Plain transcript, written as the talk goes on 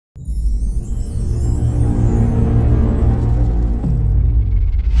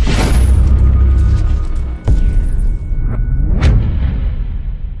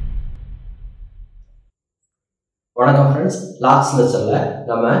friends, last lecture la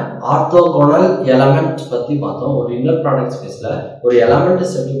nama orthogonal element பத்தி பார்த்தோம். ஒரு inner product spaceல ஒரு element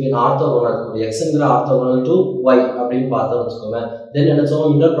is said to be an orthogonal. ஒரு x ங்கற orthogonal to y அப்படினு பார்த்தோம் வெச்சுக்கோங்க. then என்ன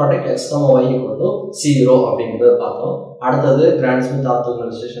சொல்றோம், inner product x, y = 0 அப்படிங்கறத பார்த்தோம். அடுத்து கிராண்ட் ஸ்மித்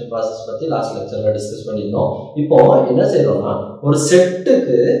ஆர்த்தோகனலைசேஷன் process பத்தி லாஸ்ட் லெக்சர்ல டிஸ்கஸ் பண்ணிருந்தோம். இப்போ என்ன செய்றோம்னா ஒரு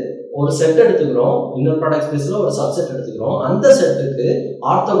செட்டுக்கு ஒரு செட் எடுத்துக்கிறோம், இன்னர் ப்ராடக்ட் ஸ்பேஸ்ல ஒரு சப்செட் எடுத்துக்கிறோம். அந்த செட்டுக்கு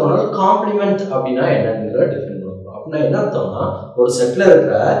ஆர்த்தோகோனல் காம்ப்ளிமென்ட் அப்படினா என்னங்கறத டிஃபைன் பண்றோம். அப்படினா என்ன அர்த்தம்னா ஒரு செட்ல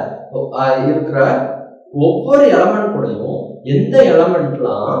இருக்கிற ஒவ்வொரு எலிமெண்ட் கூடயும் எந்த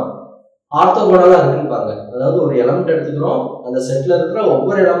எலிமெண்ட்லாம் ஆர்த்தோகோனலா இருக்குன்னு பாருங்க. அதாவது ஒரு எலிமெண்ட் எடுத்துக்கிறோம், அந்த செட்ல இருக்கிற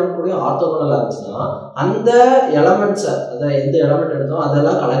ஒவ்வொரு எலிமெண்ட் கூடயும் ஆர்த்தோகோனலா இருந்துச்சுன்னா அந்த எலிமெண்ட்ஸ், அதாவது எந்த எலிமெண்ட் எடுத்தோம்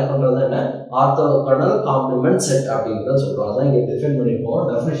அதெல்லாம் கலெக்ட் பண்றது என்ன, ஆர்த்தோகோனல் காம்ப்ளிமென்ட் செட் அப்படிங்கறத சொல்றோம். அதான் இங்க டிஃபைன் பண்ணிருக்கோம்.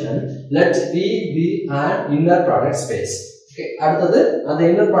 Definition, let V be an inner product space. Okay, அடுத்து அந்த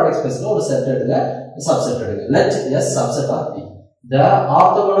இன்னர் ப்ராடக்ட் ஸ்பேஸ்ல ஒரு செட் எடுங்க, சப்செட் எடுங்க. let S subset of V. The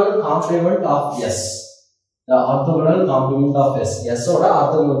orthogonal complement of S. The orthogonal complement of S. S ஓட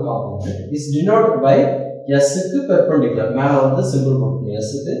orthogonal complement is denoted by S க்கு perpendicular. மேல வந்து சிம்பிள் போடுங்க.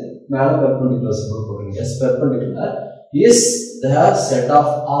 S க்கு மேல perpendicular சிம்பிள் போடுங்க. S perpendicular is the set of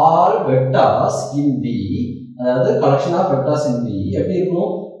all vectors in V. அதாவது collection of vectors in V எப்படி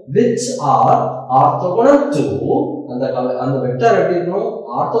இருக்கும், which are orthogonal to அந்த வெக்டார் எப்படி இருக்கும்,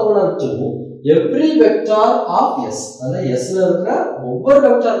 orthogonal to every vector of S. அதாவது S ல இருக்கிற ஒவ்வொரு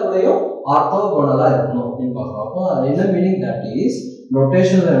வெக்டார் கூடயும் ஆர்த்தோகோனலா இருக்கணும் அப்படினு பார்க்கறோம். அப்போ என்ன மீனிங், that is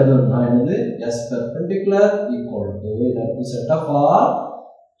நோட்டேஷன்ல எழுதணும்னா என்னது, S perpendicular equal to the set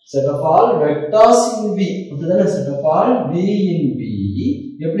of all vectors in V. அப்படிதானே, set of all V in V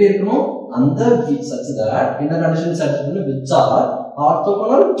எப்படி இருக்கணும், அந்த V such that in a condition satisfied which are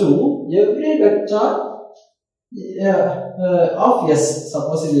orthogonal to every vector of S.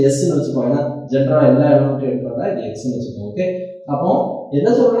 suppose இது S னு வெச்சுக்கோங்க, ஜெனரலா எல்லா element எடுக்கறதா இது X னு வெச்சுக்கோங்க. ஓகே, அப்போ என்ன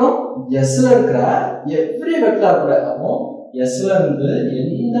சொல்றோம், S ல இருக்கிற every vector கூட, அப்போ S ல இருந்து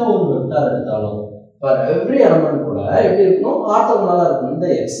எந்த ஒரு வெக்டார் எடுத்தாலும் for every element கூட எப்படி இருக்கணும், ஆர்த்தோகோனலா இருக்கணும் இந்த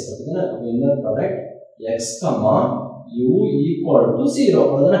X. அப்படிதானே, inner product X, U equal to 0.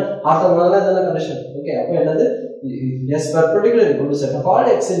 அப்படிதானே, ஆர்த்தோகோனலா இதெல்லாம் கண்டிஷன். ஓகே, அப்போ என்னது, S perpendicular equal to set of all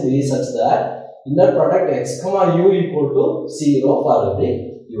X in V such that inner product X, U equal to 0 for every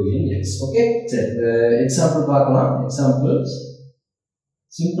U in X. Okay, சரி, example பார்க்கலாம். Examples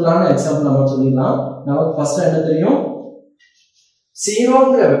சிம்பிளான example நம்ம சொல்லிடலாம். நமக்கு ஃபர்ஸ்ட் என்ன தெரியும்,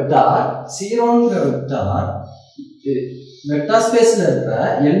 0ங்கற வெக்டார் வெக்டார் ஸ்பேஸ்ல இருக்கிற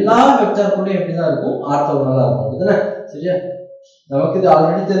எல்லா வெக்டார் கூட எப்படி தான் இருக்கும், ஆர்த்தோகோனலா இருக்கும். அப்படிதானே, சரியா, நமக்கு இது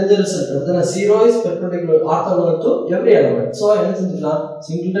ஆல்ரெடி தெரிஞ்ச ரிசல்ட். அப்படிதானே, 0 is perpendicular orthogonal to every element. So என்ன செஞ்சுக்கலாம்,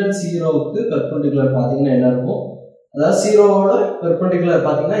 சிங்கிள்டன் 0க்கு perpendicular பாத்தீங்கன்னா என்ன இருக்கும், அதாவது 0 ஓட perpendicular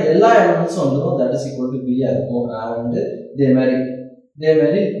பாத்தீங்கன்னா எல்லா எலிமெண்ட்ஸும் வந்துரும், that is equal to b ஆ இருக்கும். and இதே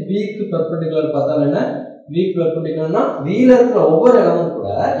மாதிரி b க்கு perpendicular பார்த்தால என்ன, v க்கு perpendicularனா v ல இருக்கிற ஒவ்வொரு எலிமெண்ட் கூட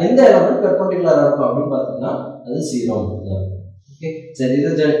எந்த எலிமெண்ட் perpendicular-ஆ இருக்கும் அப்படினு பாத்தீங்கன்னா அது 0 மட்டும் தான். ஓகே, சரி, இது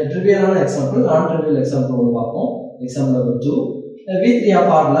ட்ரிவியலான எக்ஸாம்பிள். நான் ட்ரிவியல் எக்ஸாம்பிள் ஒன்னு பார்ப்போம். Example number 2. V3 of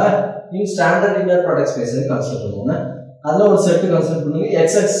R ல in standard inner product space consider பண்ணுவோம். அதுல ஒரு செட் கன்சிடர் பண்ணுங்க, x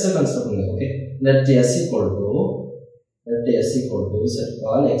axis கன்சிடர் பண்ணுங்க. Okay, let S equal to set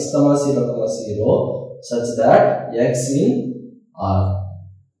call x, 0, 0 such that x in R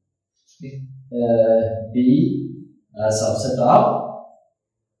be a subset of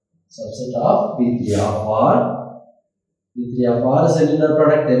V3 of R. V3 of R is an inner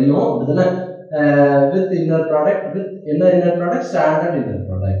product தெரியும். அப்படிதானே, with inner product with inner product, standard inner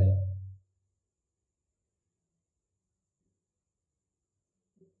product.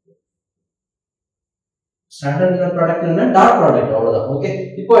 Standard inner product என்ன, dot product, அவ்வளவுதான். Okay,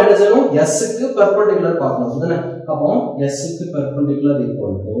 இப்போ என்ன செய்யணும், S க்கு perpendicular பார்க்கணும். அப்படிதானே, அப்போ S க்கு perpendicular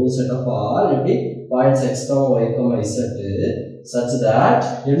equal to set of all எப்படி points x, y, z such that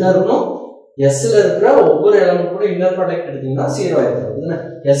என்ன இருக்கணும், S ல இருக்கிற ஒவ்வொரு எலிமெண்ட் கூட இன்னர் ப்ராடக்ட் எடுத்தீங்கன்னா 0 ஆயிடும். அப்படிதானே,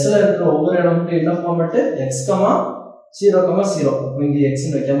 S ல இருக்கிற ஒவ்வொரு எலிமெண்ட் என்ன ஃபார்மட், x, 0, 0. இங்க x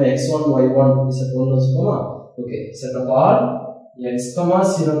னு வைக்காம x1, y1, z1 வச்சுக்கோமா. Okay, set of all x,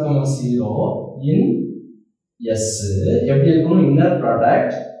 0, 0 in S எப்படி இருக்கணும், இன்னர்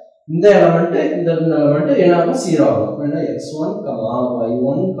ப்ராடக்ட் இந்த எலிமெண்ட் என்னாகும் 0 ஆகும். என்ன, x1,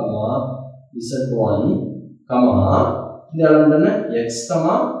 y1, z1, இந்த எலிமெண்ட் என்ன x,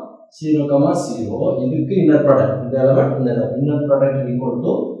 0, 0 இதுக்கு இன்னர் ப்ராடக்ட், இந்த எலிமெண்ட் இந்த இன்னர் ப்ராடக்ட் equal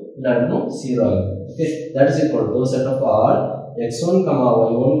to இல்லாட்டினும் 0 ஆகும். Okay, that is equal to set of all x1,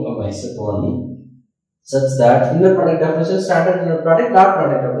 y1, z1 such that inner product definition standard inner product dot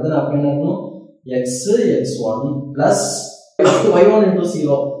product. அப்படிதான் அப்ப என்ன இருக்கும், x, x1 plus y1 into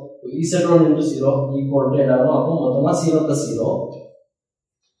 0 z1 into 0 equal to என்ன ஆகும் அப்போ மொத்தமா 0 plus 0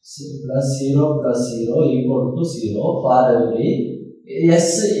 plus 0 plus 0 equal to 0 for every s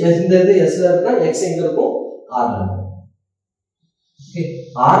இந்த இது s ல இருக்கா x எங்க இருக்கும் r ல இருக்கும். ஓகே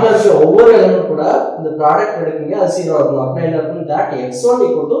r ல இருக்க ஒவ்வொரு எலிமெண்ட் கூட இந்த ப்ராடக்ட் எடுக்குங்க அது 0 ஆகும். அப்ப என்ன இருக்கும் that x1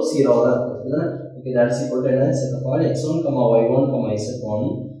 equal to 0 ஆ இருக்கும். Okay, that is equal to என்ன set of all x1, y1, z1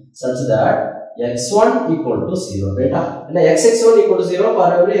 such that x1 equal to 0 right? And x1 equal to 0 for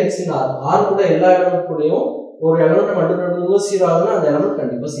every x in r. r கூட எல்லா element கூடயும் ஒரு element multiply பண்ணும்போது 0 ஆகுதுனா அந்த element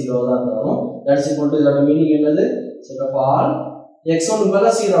கண்டிப்பா 0 தான் இருக்கும். That is equal to இதோட மீனிங் என்னது set of all x1 க்குள்ள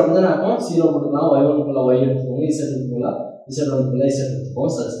 0 அப்படிதான் இருக்கும். 0 போட்டுக்கலாம், y1 க்குள்ள y எடுத்துக்கோங்க, z க்குள்ள z1 க்குள்ள z எடுத்துக்கோங்க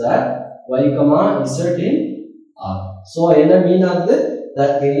such that y, z in r. So என்ன மீன் ஆகுது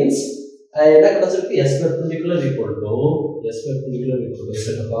that means என்ன கிடைச்சிருக்கு s perpendicular equal to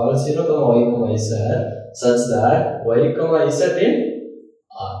set of all 0, y, z such that y, z in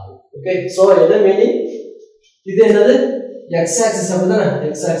r. Okay, so என்ன மீனிங் இது என்னது x axis அப்படிதானே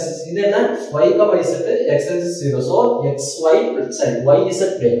x axis இது என்ன y, z x axis 0 so xy side y z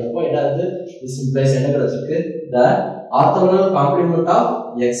plane அப்போ என்னது this implies என்ன கிடைச்சிருக்கு the orthogonal complement of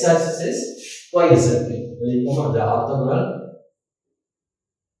x axis is y z plane. இப்போ the orthogonal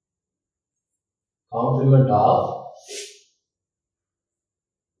complement of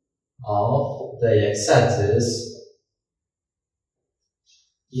the x-axis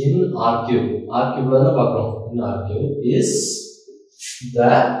in R cube. R cube la paakrom in R cube is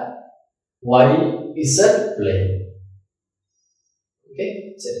the yz plane. Okay,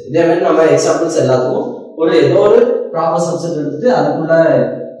 சரி இதே மாதிரி நம்ம examples எல்லாத்துக்கும் ஒரு ஏதோ ஒரு proper subset எடுத்துட்டு அதுக்குள்ள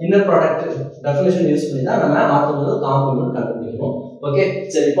இன்னர் ப்ராடக்ட் டெஃபினிஷன் யூஸ் பண்ணி தான் நம்ம ஆர்த்தோகனல் காம்ப்ளிமென்ட் கண்டுபிடிக்கணும். ஓகே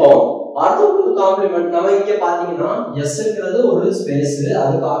சரி இப்போ ஆர்த்தோகனல் காம்ப்ளிமென்ட் நம்ம இங்க பாத்தீங்கன்னா s ங்கிறது ஒரு ஸ்பேஸ்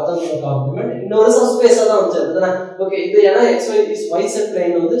அதுக்கு ஆர்த்தோகனல் காம்ப்ளிமென்ட் இன்னொரு சப்ஸ்பேஸா தான் வச்சிருக்குதுனா. ஓகே இது ஏனா xy is yz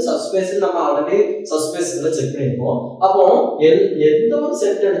plane வந்து சப்ஸ்பேஸ் நம்ம ஆல்ரெடி சப்ஸ்பேஸ்ல செக் பண்ணிருக்கோம். அப்போ எந்த ஒரு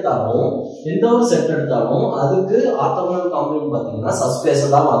செட் எடுத்தாலும் அதுக்கு ஆர்த்தோகனல் காம்ப்ளிமென்ட் பாத்தீங்கன்னா சப்ஸ்பேஸ்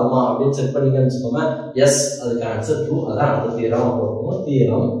தான் வருமா அப்படி செக் பண்ணீங்கன்னு வெச்சுக்கோங்க. எஸ் அதுக்கு ஆன்சர் ட்ரூ. அதான் அந்த தியரம் போடுறோம்.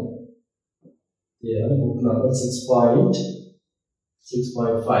 தியரம் book number 6.5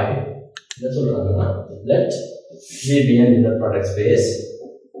 என்ன சொல்றாங்கன்னா let V be an inner product space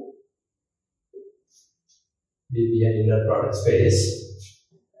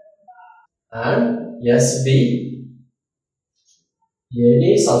and S be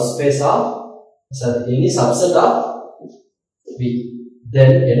any subset of V.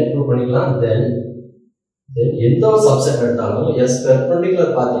 Then என்ன ப்ரூவ் பண்ணிக்கலாம் then எந்த ஒரு சப்செட் எடுத்தாலும் S perpendicular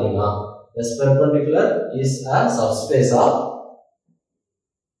பாத்தீங்கன்னா S perpendicular is a subspace of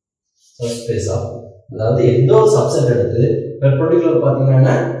அதாவது எந்த ஒரு சப்செட் எடுத்து perpendicular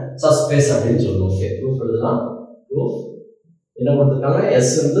பாத்தீங்கன்னா subspace அப்படினு சொல்லுவோம். ஓகே ப்ரூஃப் எழுதலாம். ப்ரூஃப் என்ன கொடுத்திருக்காங்க S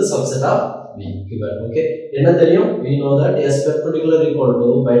வந்து subset of V given. Okay என்ன தெரியும் we know that S perpendicular equal to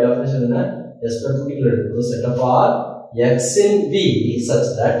by definition என்ன S perpendicular equal to set of all x in V such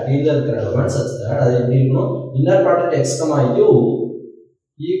that V ல இருக்கிற element such that அது எப்படி இருக்கணும் inner product x, u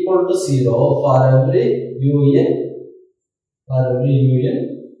equal to 0 for every u in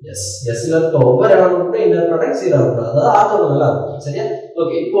yes ல இருக்க ஒவ்வொரு element inner product 0 ஆகும். அதாவது ஆர்த்தோகனலா இருக்கும். சரியா?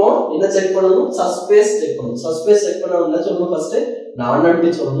 ஓகே இப்போ என்ன செக் பண்ணனும் சப்ஸ்பேஸ் செக் பண்ணனும். சப்ஸ்பேஸ் செக் பண்ணனும் என்ன சொல்லணும் ஃபர்ஸ்ட் நான் நம்பி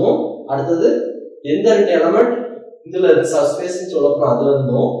சொல்லணும். அடுத்து எந்த ரெண்டு எலிமெண்ட் இதுல சப்ஸ்பேஸ் னு சொல்லப்போம் அதுல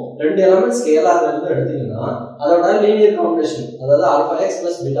இருந்தோம் ரெண்டு எலிமெண்ட் ஸ்கேலார்ல இருந்து எடுத்தீங்கன்னா அதோட லீனியர் காம்பினேஷன் அதாவது ஆல்பா x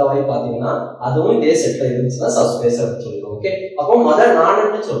 + பீட்டா y பாத்தீங்கன்னா அதுவும் இதே செட்ல இருந்துச்சுனா சப்ஸ்பேஸ் அப்படி சொல்லுவோம். ஓகே அப்போ முதல்ல நான்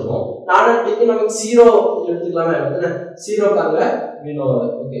நம்பி சொல்லணும். நான் நம்பிக்கு நமக்கு 0 எடுத்துக்கலாமே அப்படினா 0 காங்க we know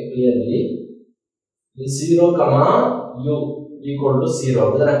okay clearly 0, u equal to 0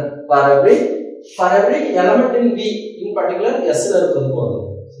 அப்படினா for every element in V in particular s ல இருக்கிறது போதும்.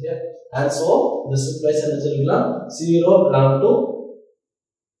 சரியா? and so this implies என்ன சொல்லிக்கலாம் 0 belong to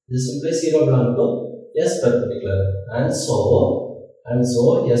s perpendicular and so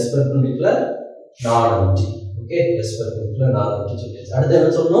s perpendicular non-empty. okay s perpendicular non-empty சொல்லியாச்சு. அடுத்து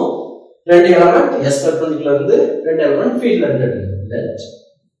என்ன சொல்லணும் ரெண்டு எலிமெண்ட் s perpendicular இருந்து ரெண்டு எலிமெண்ட் ஃபீல்ட்ல இருந்து let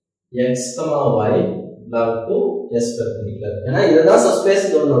x, y belong to s perpendicular. ஏனா இதுதான் சப்ஸ்பேஸ்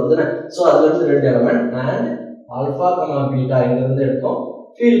சொல்லணும் அப்படிதானே. சோ அதுல இருந்து ரெண்டு எலிமெண்ட் and ஆல்பா, பீட்டா இங்க இருந்து எடுத்தோம்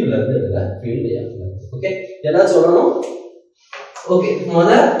ஃபீல்ட்ல இருந்து எடுங்க ஃபீல்ட் f. ஓகே என்ன சொல்லணும் ஓகே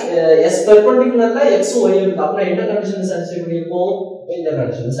முதல்ல s perpendicularல x, y இருக்கு. அப்ப என்ன கண்டிஷன் சாட்டிஸ்ஃபை பண்ணிருக்கோம் இந்த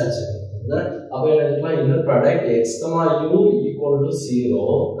கண்டிஷன் சாட்டிஸ்ஃபை பண்ணிருக்கோம். அப்ப என்ன எடுக்கலாம் inner product x, u equal to 0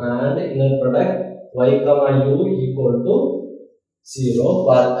 and inner product y, u equal to 0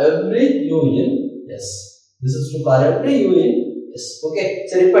 for every u in s. This is true for every u in s. Okay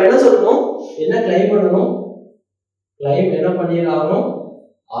சரி இப்போ என்ன சொல்லணும் என்ன க்ளைம் பண்ணனும் க்ளைம் என்ன பண்ணிரணும்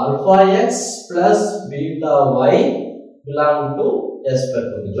alpha x plus beta y belong to S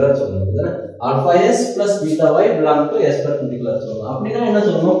perpendicular சொல்லணும். alpha s plus beta y belong to S perpendicular சொல்லணும். அப்படினா என்ன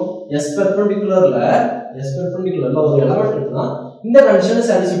சொல்லணும்? S perpendicularல ஒரு எலிமெண்ட் இருக்குனா இந்த கண்டிஷனை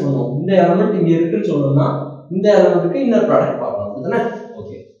சாட்டிஸ்ஃபை பண்ணனும். இந்த எலிமெண்ட் இங்க இருக்குன்னு சொல்லணும்னா இந்த எலிமெண்ட்க்கு இன்னர் ப்ராடக்ட் பார்க்கணும். அதுதானே?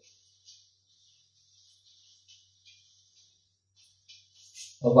 ஓகே.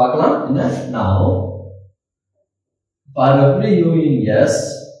 அப்ப பார்க்கலாம் என்ன? now for every u in S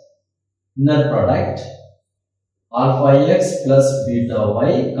inner product alpha x plus beta y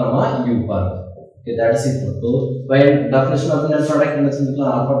comma u bar. Okay, that is equal to by definition of inner product என்ன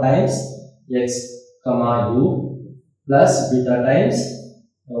சொல்லிக்கலாம்? alpha times x comma u plus beta times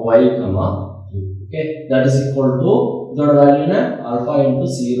y comma u. Okay, that is equal to இதோட value என்ன? alpha into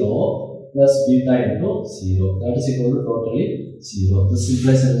 0 plus beta into 0. That is equal to totally 0. This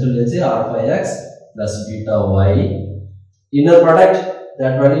implies essentially alpha x plus beta y inner product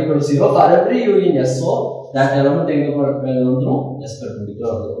that value equal to 0 for every u in S. So that element எங்க வந்துரும்? S perpendicular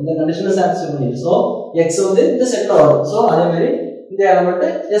வரும். இந்த கண்டிஷனை satisfy பண்ணி so x வந்து இந்த செட்ல வரும். so அதே மாதிரி இந்த எலிமெண்ட்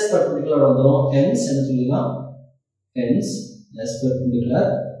S perpendicular வந்துரும். hence என்ன சொல்லிக்கலாம்? hence S perpendicular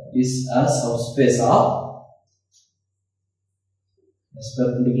is a subspace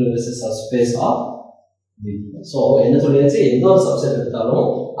of V. so என்ன சொல்லியாச்சு? எந்த ஒரு சப்செட் எடுத்தாலும்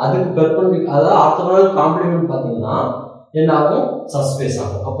அதுக்கு பெர்பெண்டிகுலர் அதாவது ஆர்த்தோகனல் காம்ப்ளிமெண்ட் பாத்தீங்கன்னா என்ன ஆகும்? சப்ஸ்பேஸ்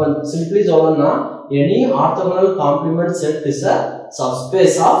ஆகும். அப்ப சிம்பிளி சொல்லணும்னா any orthogonal complement set is a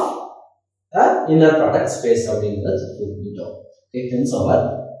subspace of a inner product space அப்படிங்கிறது புரிஞ்சிட்டோம். Okay, hence our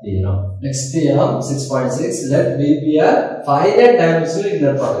theorem. Next theorem 6.6 let V be a finite dimensional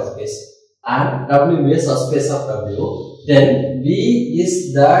inner product space and W be a subspace of W. Then V is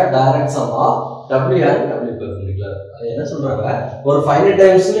the direct sum of W and W perpendicular. என்ன சொல்றாங்க? ஒரு finite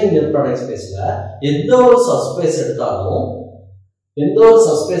dimensional inner product spaceல எந்த ஒரு subspace எடுத்தாலும்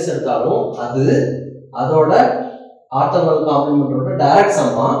அது அதோட orthogonal காம்ப்ளிமெண்டோட direct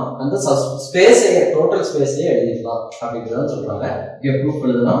சம்மா அந்த space total space எழுதிடலாம் அப்படிங்கறத சொல்றாங்க. இங்க ப்ரூஃப்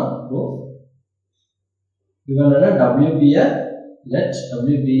எழுதலாம். Proof இவனனா W be a let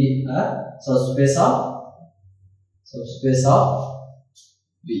W be a subspace of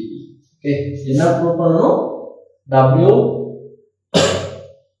V. Okay, என்ன ப்ரூவ் பண்ணனும்? W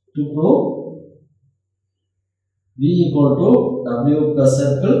to prove V equal to W plus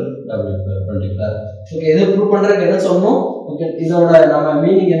circle W perpendicular. Okay, இத prove பண்றதுக்கு என்ன சொல்லணும்? ஓகே, இதோட நம்ம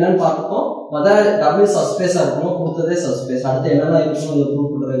மீனிங் என்னன்னு பார்ப்போம். முதல்ல W சப்ஸ்பேஸா இருக்கணும். கொடுத்ததே சப்ஸ்பேஸ். அடுத்து என்னெல்லாம் இருக்கணும் இத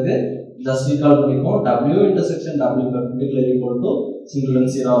ப்ரூவ் பண்றதுக்கு ஜஸ்ட் ரீகால் பண்ணிப்போம். W intersection W perpendicular equal to single and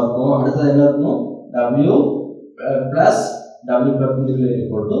zero இருக்கும். அடுத்து என்ன இருக்கணும்? W plus W perpendicular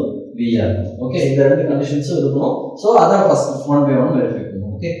equal to VR. Okay, இந்த ரெண்டு கண்டிஷன்ஸும் இருக்கணும். சோ அதான் first one by one verify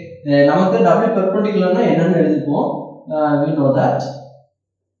பண்ணுவோம். ஓகே, நமக்கு W perpendicularனா என்னன்னு எழுதிப்போம். We know that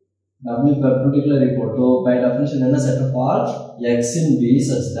W perpendicular equal to by definition என்ன set of all x in V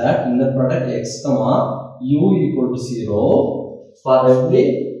such that inner product x comma u equal to 0 for every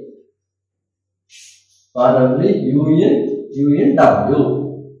u in W.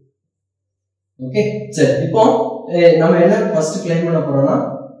 Okay, சரி, இப்போ நம்ம என்ன first claim பண்ண போறோம்னா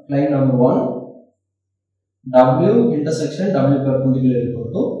claim number 1 W intersection W perpendicular equal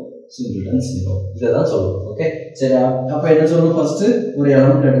to single and zero. இததான் சொல்றோம். Okay, சரி, அப்ப என்ன சொல்லணும்? ஃபர்ஸ்ட் ஒரு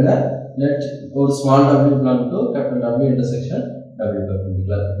எலிமெண்ட் எடுங்க. let ஒரு small w belong to capital W intersection W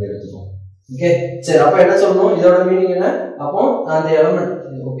perpendicular எடுத்துப்போம். ஓகே, சரி, அப்ப என்ன சொல்லணும்? இதோட மீனிங் என்ன? அப்போ அந்த எலிமெண்ட்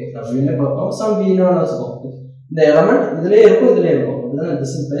ஓகே W ன்னு பார்ப்போம். சம் V ன்னு வச்சுப்போம். இந்த எலிமெண்ட் இதுலயே இருக்கும். அதுதான்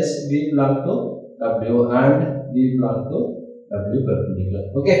this implies V belong to W and V belong to W perpendicular.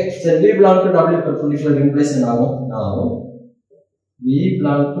 Okay, சரி, V belong to W perpendicular implies என்ன ஆகும்? now V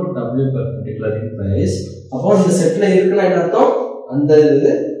belong to W perpendicular implies அப்போ இந்த செட்ல இருக்குன்னா என்ன அர்த்தம்? அந்த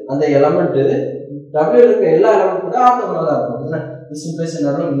எலிமெண்ட் W இருக்க எல்லா எலிமெண்ட் கூட ஆர்த்தோகனலா இருக்கும். this implies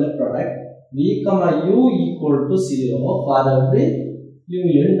another inner product V, U equal to 0 for every U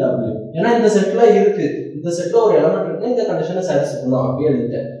in W. ஏன்னா இந்த செட்ல இருக்கு. இந்த செட்ல ஒரு எலிமெண்ட் இருக்குன்னா இந்த கண்டிஷனை சாட்டிஸ்ஃபை பண்ணனும். அப்படியே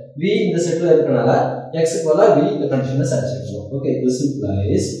எழுதிட்டேன். V இந்த செட்ல இருக்கனால x க்கு பதிலா V இந்த கண்டிஷனை சாட்டிஸ்ஃபை பண்ணனும். ஓகே, this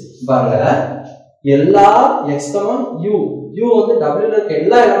implies பாருங்க எல்லா x, u வந்து W ல இருக்க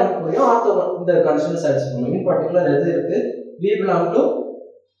எல்லா எலிமெண்ட் கூடயும் ஆர்த்தோகனல் இந்த கண்டிஷனை சாட்டிஸ்ஃபை பண்ணனும். in particular எது இருக்கு? V belong to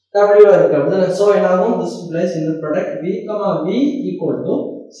W இருக்கு. அப்படிதான். சோ என்ன ஆகும்? this implies inner product V, equal to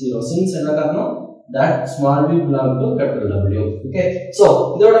 0 since என்ன காரணம்? that small v belong to capital W. Okay, so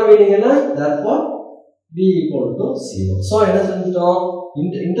இதோட மீனிங் என்ன? therefore V equal to 0. so என்ன செஞ்சிட்டோம்?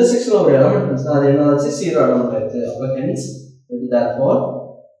 intersection ஒரு எலிமெண்ட் இருந்துச்சுனா அது என்ன ஆச்சு? 0 எலிமெண்ட் ஆயிடுச்சு. அப்ப hence therefore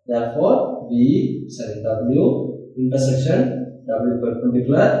W intersection W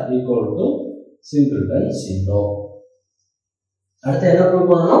perpendicular equal to singleton 0. அடுத்து என்ன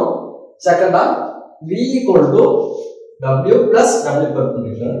ப்ரூவ் பண்ணனும் செகண்டா v equal to w plus w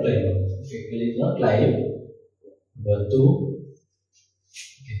perpendicular claim okay எழுதிக்கலாம் claim number 2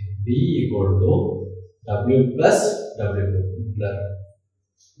 okay v equal to w plus w perpendicular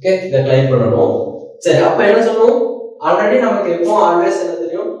okay இத claim பண்ணனும் சரி அப்ப என்ன சொல்லணும் ஆல்ரெடி நமக்கு எப்போ ஆல்வேஸ் என்ன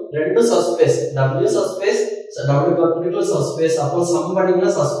தெரியும் ரெண்டு subspace w subspace w perpendicular subspace அப்போ சம் பண்ணினா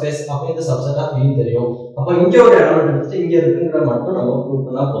subspace அப்ப இந்த சப்செட் ஆஃப் v தெரியும் அப்ப இங்க ஒரு எலிமெண்ட் எடுத்து இங்க இருக்குங்கற மட்டும் நம்ம ப்ரூவ்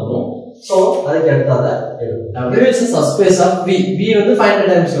பண்ணா போதும் சோ அதுக்கு அடுத்தத w is a subspace of v v வந்து finite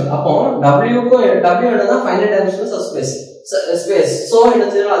dimensional அப்போ w க்கு w என்னன்னா finite dimensional subspace space so என்ன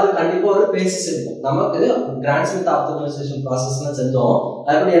செய்யணும் அது கண்டிப்பா ஒரு பேசிஸ் இருக்கும் நமக்கு கிராண்ட் ஸ்மித் ஆப்டிமைசேஷன் processல செஞ்சோம்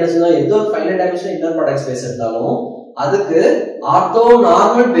அதுக்கு என்ன செய்யணும் ஏதோ ஒரு finite dimensional inner product space எடுத்தாலும் அதுக்கு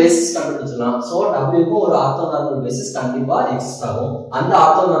ஆர்த்தோனார்மல் பேசிஸ் கண்டுபிடிச்சலாம் சோ w க்கு ஒரு ஆர்த்தோனார்மல் பேசிஸ் கண்டிப்பா எக்ஸிஸ்ட் ஆகும் அந்த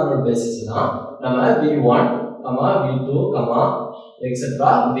ஆர்த்தோனார்மல் பேசிஸ் தான் நம்ம v1, v2, etc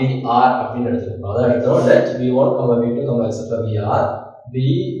vr அப்படினு எடுத்துக்கிறோம் அத எடுத்தோம் let v1, v2, etc vr be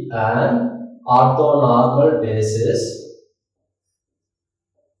an orthonormal basis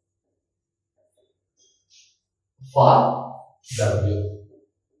for w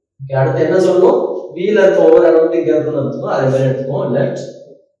okay அடுத்து என்ன சொல்லணும் v ல இருக்க ஒவ்வொரு எலிமெண்ட் இங்க இருக்குன்னு எடுத்துக்கோ அதே மாதிரி எடுத்துக்கோ let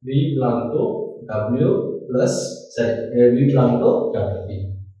v belong to w plus v belong to wb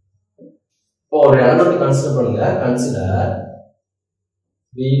இப்போ ஒரு எலிமெண்ட் கன்சிடர் பண்ணுங்க consider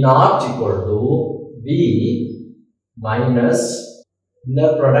v not equal to v minus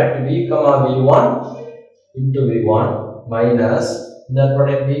inner product v comma v1 into v1 minus inner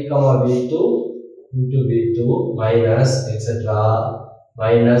product v comma v2 into v2 minus etc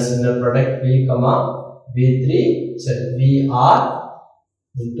minus inner product v comma v3 vr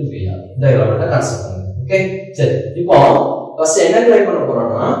into vr இந்த எலிமெண்ட consider பண்ணுங்க okay சரி இப்போ first என்ன try பண்ண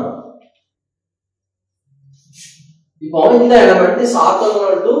போறோம்னா இப்போ இந்த element is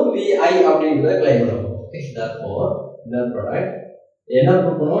orthogonal to vi அப்படிங்கறத க்ளைம் பண்ணனும் ஓகே therefore inner product என்ன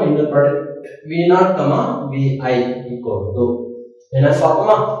கொடுக்கணும் inner product v0, vi equal to என்ன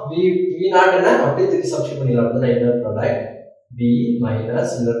பாப்போமா v0 என்ன அப்படியே திருப்பி சப்ஸ்டிட்யூட் பண்ணிடலாம் அப்படினா inner product v minus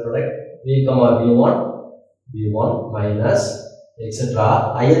inner product v, v1 minus etc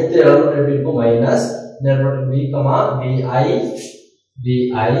ith element எப்படி இருக்கும் minus inner product v, vi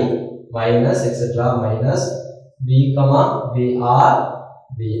minus etc minus v, vr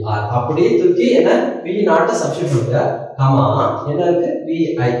அப்படியே தூக்கி என்ன v0 சப்ஸ்டிட்யூட் பண்ணுங்க கமா என்ன இருக்கு vi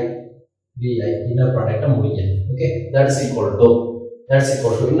inner product முடிங்க okay that's equal to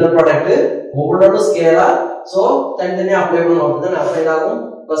inner product ஒவ்வொரு ஸ்கேலார் சோ தனித்தனியா அப்ளை பண்ணனும் அப்படினா அப்ளை ஆகும்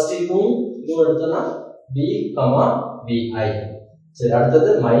ஃபர்ஸ்ட் இதுவும் எடுத்தனா v, vi சரி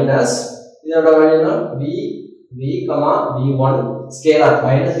அடுத்து மைனஸ் இதோட வேல்யூ என்ன v, v, v1 scalar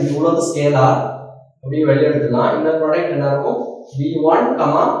minus இவ்வளவு ஸ்கேலார் அப்படியே வெளிய எடுத்துலாம் இன்னர் ப்ராடக்ட் என்ன இருக்கும் v1,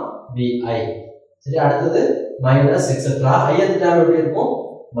 vi சரி அடுத்து மைனஸ் எக்ஸெட்ரா ith டேர்ம் எப்படி இருக்கும்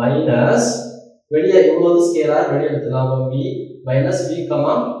மைனஸ் வெளிய இவ்வளவு ஸ்கேலார் வெளிய எடுத்துலாம் v minus v,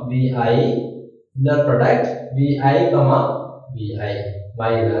 vi inner product vi, vi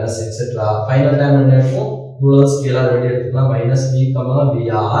minus etc final term என்ன இருக்கும் இவ்வளவு ஸ்கேலார் வெளிய எடுத்துலாம் minus v,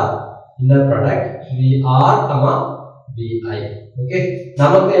 vr inner product vr, vi okay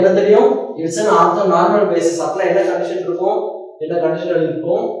நமக்கு என்ன தெரியும் it's an orthonormal basis அப்ப என்ன கண்டிஷன் இருக்கும்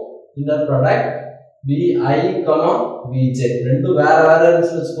inner product vi, vj ரெண்டு வேற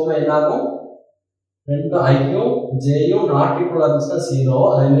இருந்துச்சு வெச்சுக்கோங்க என்ன ஆகும் ரெண்டு i யும் j யும் not equal இருந்துச்சுனா 0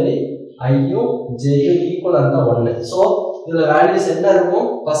 அதே மாதிரி i யும் j யும் equal இருந்தா 1 சோ இதுல வேல்யூஸ் என்ன இருக்கும்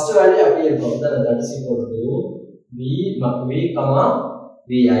ஃபர்ஸ்ட் வேல்யூ அப்படியே இருக்கும் that is equal to v, vi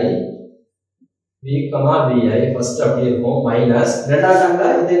first அப்படியே இருக்கும் மைனஸ் ரெண்டாவது டேர்ம்ல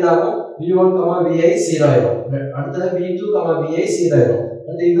இது என்ன ஆகும் v1, vi 0 ஆயிடும் அடுத்து v2, vi 0 ஆயிடும்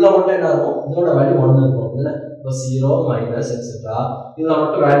அந்த இதுல மட்டும் என்ன ஆகும் இதோட வேல்யூ 1 இருக்கும் இல்ல இப்போ 0 மைனஸ் எக்ஸெட்ரா இதுல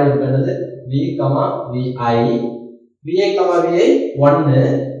மட்டும் வேல்யூ இருக்கு என்னது v, vi 1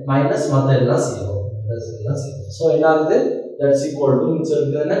 மைனஸ் மத்த எல்லாம் 0 சோ என்ன ஆகுது that's equal to ன்னு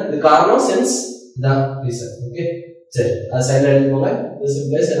சொல்றது இது காரணம் since the reason ஓகே சரி அது சைடுல எழுதிக்கோங்க this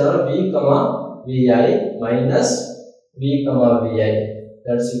implies என்னன்னா v, vi minus v, vi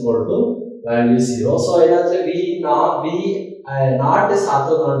that's equal to value 0 so என்னது v not is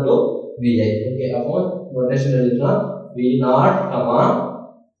orthogonal to vi okay அப்போ notation எழுதிக்கலாம் v not,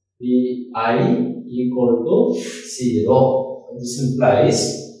 vi equal to 0 this implies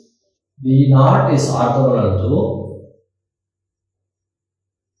v not is orthogonal to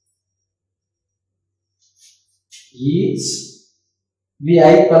each vi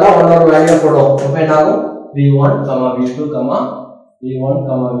பல ஒவ்வொரு value போடுவோம் அப்ப என்ன ஆகும் v1, v2, v1,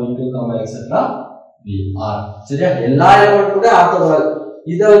 v2, etc VR. சரியா? எல்லா எலிமெண்ட் கூட ஆர்த்தோகனல்.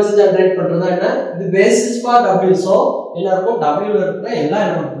 இத வச்சு ஜெனரேட் பண்றதா என்ன? இது பேசிஸ் ஃபார் W. சோ என்ன இருக்கும்? W ல இருக்கிற எல்லா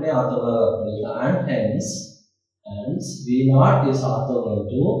எலிமெண்ட் கூட ஆர்த்தோகனலா பண்ணிக்கலாம். And hence V0 is orthogonal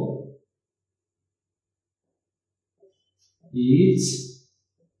to each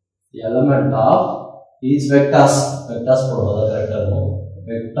element of each vectors போடுறது கரெக்ட்டா இருக்கும்.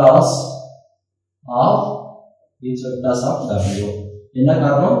 Vectors of each vectors of W. என்ன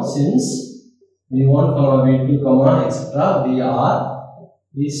காரணம்? Since V1, V2, etc. VR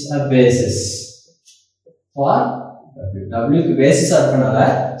is a basis for W. W க்கு பேசிஸா இருக்கனால,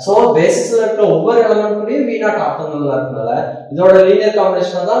 சோ பேசிஸ்ல இருக்க ஒவ்வொரு எலிமெண்ட் கூடயும் V0 ஆர்த்தோகனலா இருக்கனால, இதோட லீனியர்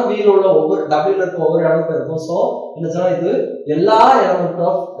காம்பினேஷன் தான் V ல உள்ள ஒவ்வொரு W ல இருக்க ஒவ்வொரு எலிமெண்ட் இருக்கும். சோ என்ன சொன்னா இது எல்லா எலிமெண்ட்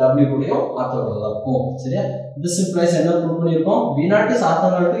ஆஃப் W கூடயும் ஆர்த்தோகனலா இருக்கும். சரியா? this implies என்ன ப்ரூவ் பண்ணிருக்கோம்? V0 is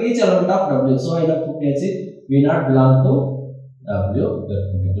orthogonal to each element of W. So என்ன ப்ரூவ் பண்ணியாச்சு? V0 belong to W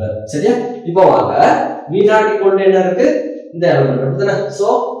perpendicular. சரியா? இப்போ வாங்க V0 equal to என்ன இருக்கு? இந்த எலிமெண்ட் அப்படிதானே? சோ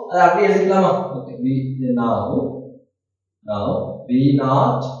அத அப்படியே எழுதிக்கலாமா? Okay, now V0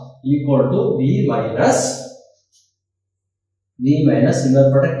 equal to V minus inner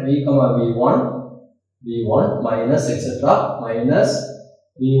product V1 minus etc. minus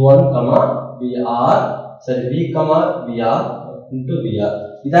V1 VR, sorry, V VR into VR.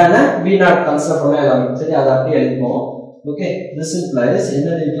 இதான V0 கன்சிடர் பண்ண எலிமெண்ட். சரி, அத அப்படியே எழுதிப்போம். ஓகே, this implies என்ன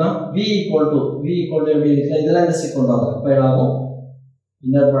எழுதிக்கலாம்? V equal to எப்படி எழுதிக்கலாம்? இதெல்லாம் இந்த சைடு கொண்டு வாங்க. அப்ப என்ன ஆகும்?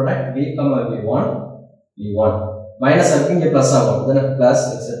 inner product V1 மைனஸ் இருக்கு, இங்க பிளஸ் ஆகும். then plus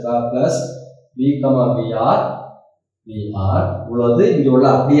etc. plus V VR உள்ளது இங்க உள்ள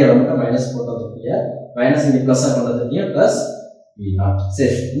அப்படியே எலிமெண்ட் மைனஸ் போட்டு வந்துட்டீங்க. மைனஸ் இங்க பிளஸ் கொண்டு வந்துட்டீங்க பிளஸ் V0.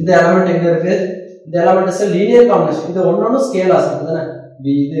 சரி, இந்த எலிமெண்ட் எங்க இருக்கு? இந்த எலிமெண்ட் இஸ் லீனியர் காம்பினேஷன். இது ஒவ்வொன்றும் ஸ்கேலார் இருக்குதானே?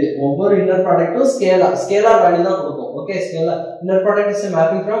 இது ஒவ்வொரு இன்னர் ப்ராடக்ட்டும் ஸ்கேலார் வேல்யூ தான் கொடுக்கும். Okay, scalar inner product is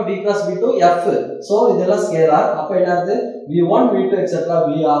mapping from V cross V to F. So இதெல்லாம் ஸ்கேலார். அப்ப என்ன ஆகுது? V1 V2 etc.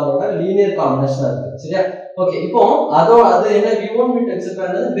 VR ஓட லீனியர் காம்பினேஷனா இருக்கு. சரியா? ஓகே, இப்போ அது என்ன? V1 V2 etc.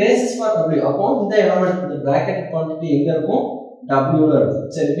 ன்றது பேசிஸ் ஃபார் W. அப்போ இந்த எலிமெண்ட் இந்த பிராக்கெட் குவாண்டிட்டி எங்க இருக்கும்? W ல இருக்கு.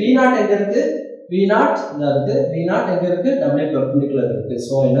 சரி, V0 எங்க இருக்கு? V0 இங்க இருக்கு. V0 எங்க இருக்கு? W perpendicular இருக்கு.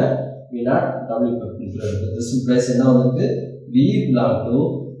 சோ என்ன? V0 W perpendicular இருக்கு. this implies என்ன வந்திருக்கு? V belong to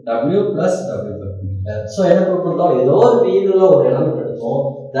W plus W perpendicular. So என்ன ப்ரூவ் பண்றோம்? ஏதோ ஒரு V ல உள்ள ஒரு எலிமெண்ட் எடுத்தோம்.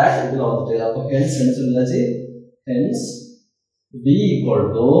 that இதுல வந்துட்டு அப்ப hence என்ன சொல்லுது? hence V equal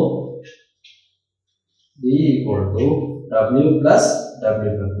to W plus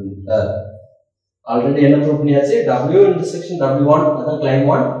W perpendicular. Already என்ன ப்ரூவ் பண்ணியாச்சு? W intersection W1 அதான் claim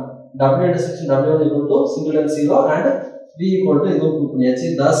 1. W intersection W1 equal to single and zero and V equal to இது ப்ரூவ் பண்ணியாச்சு.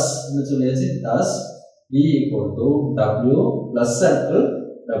 thus என்ன சொல்லியாச்சு? thus V equal to W plus circle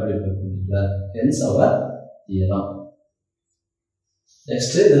W perpendicular. Hence our theorem.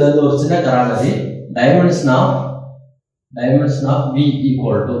 Next, இதுல இருந்து ஒரு சின்ன கரானதி. dimension of V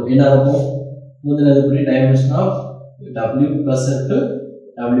equal to என்ன இருக்கும்? முதல்ல படி dimension of W plus circle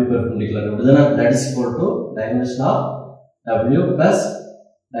W perpendicular. That is equal to dimension of W plus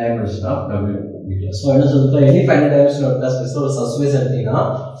dimension of W perpendicular. So என்ன சொல்றோம்? any finite dimension of space ஒரு subspace எடுத்தீங்கன்னா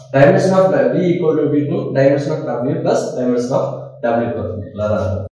dimension of V equal to V to dimension of W plus dimension of W perpendicular.